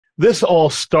This all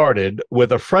started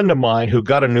with a friend of mine who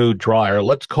got a new dryer.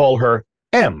 Let's call her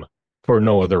M for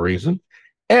no other reason.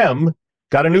 M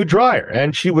got a new dryer,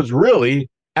 and she was really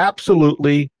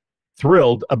absolutely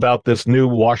thrilled about this new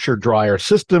washer dryer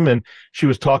system. And she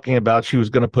was talking about she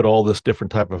was going to put all this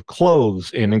different type of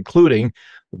clothes in, including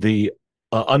the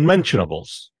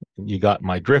unmentionables. You got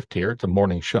my drift here. It's a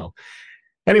morning show.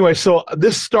 Anyway, so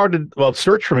this started, well,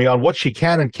 search for me on what she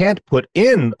can and can't put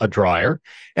in a dryer.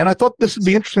 And I thought this would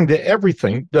be interesting to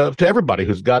everybody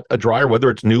who's got a dryer, whether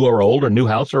it's new or old, or new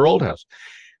house or old house.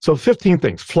 So 15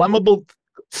 things. Flammable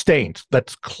stains,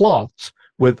 that's cloths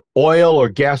with oil or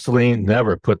gasoline,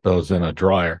 never put those in a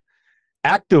dryer.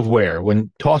 Activewear,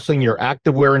 when tossing your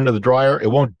activewear into the dryer,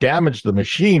 it won't damage the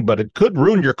machine, but it could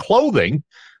ruin your clothing.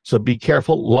 So be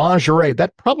careful. Lingerie,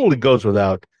 that probably goes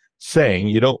without saying.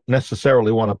 You don't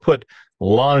necessarily want to put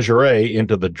lingerie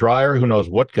into the dryer. Who knows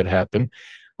what could happen?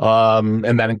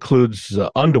 And that includes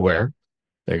underwear.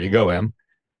 There you go, Em.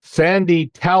 Sandy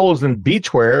towels and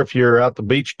beachwear. If you're out the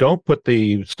beach, don't put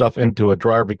the stuff into a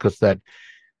dryer because that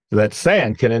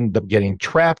sand can end up getting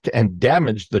trapped and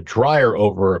damage the dryer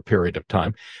over a period of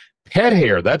time. Pet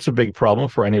hair, that's a big problem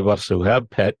for any of us who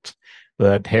have pets.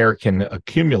 That hair can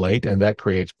accumulate, and that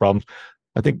creates problems.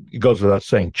 I think it goes without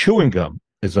saying, chewing gum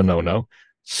is a no-no.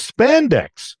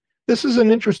 Spandex. This is an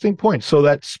interesting point. So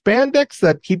that spandex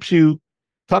that keeps you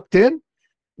tucked in,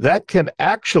 that can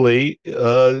actually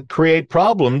create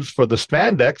problems for the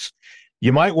spandex.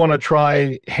 You might want to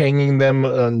try hanging them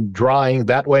and drying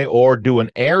that way, or do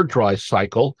an air dry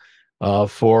cycle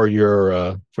for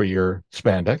your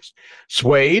spandex.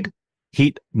 Suede,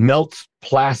 heat melts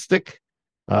plastic,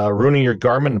 ruining your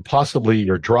garment and possibly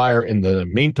your dryer in the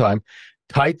meantime.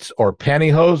 Tights or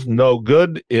pantyhose, no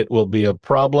good. It will be a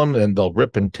problem, and they'll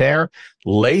rip and tear.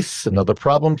 Lace, another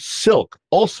problem. Silk,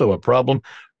 also a problem.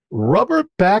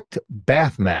 Rubber-backed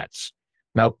bath mats.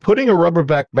 Now, putting a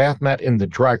rubber-backed bath mat in the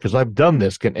dryer, because I've done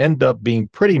this, can end up being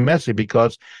pretty messy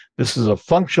because this is a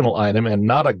functional item and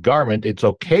not a garment. It's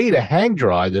okay to hang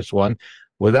dry this one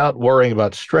without worrying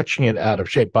about stretching it out of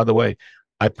shape. By the way,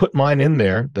 I put mine in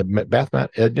there, the bath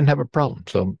mat. I didn't have a problem,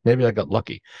 so maybe I got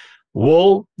lucky.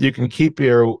 Wool, you can keep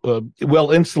your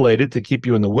well insulated to keep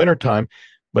you in the wintertime,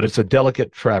 but it's a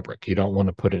delicate fabric. You don't want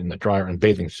to put it in the dryer. And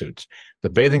bathing suits. The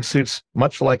bathing suits,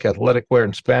 much like athletic wear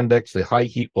and spandex, the high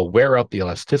heat will wear out the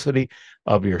elasticity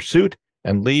of your suit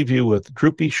and leave you with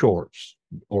droopy shores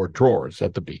or drawers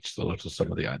at the beach. So those are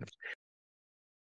some of the items.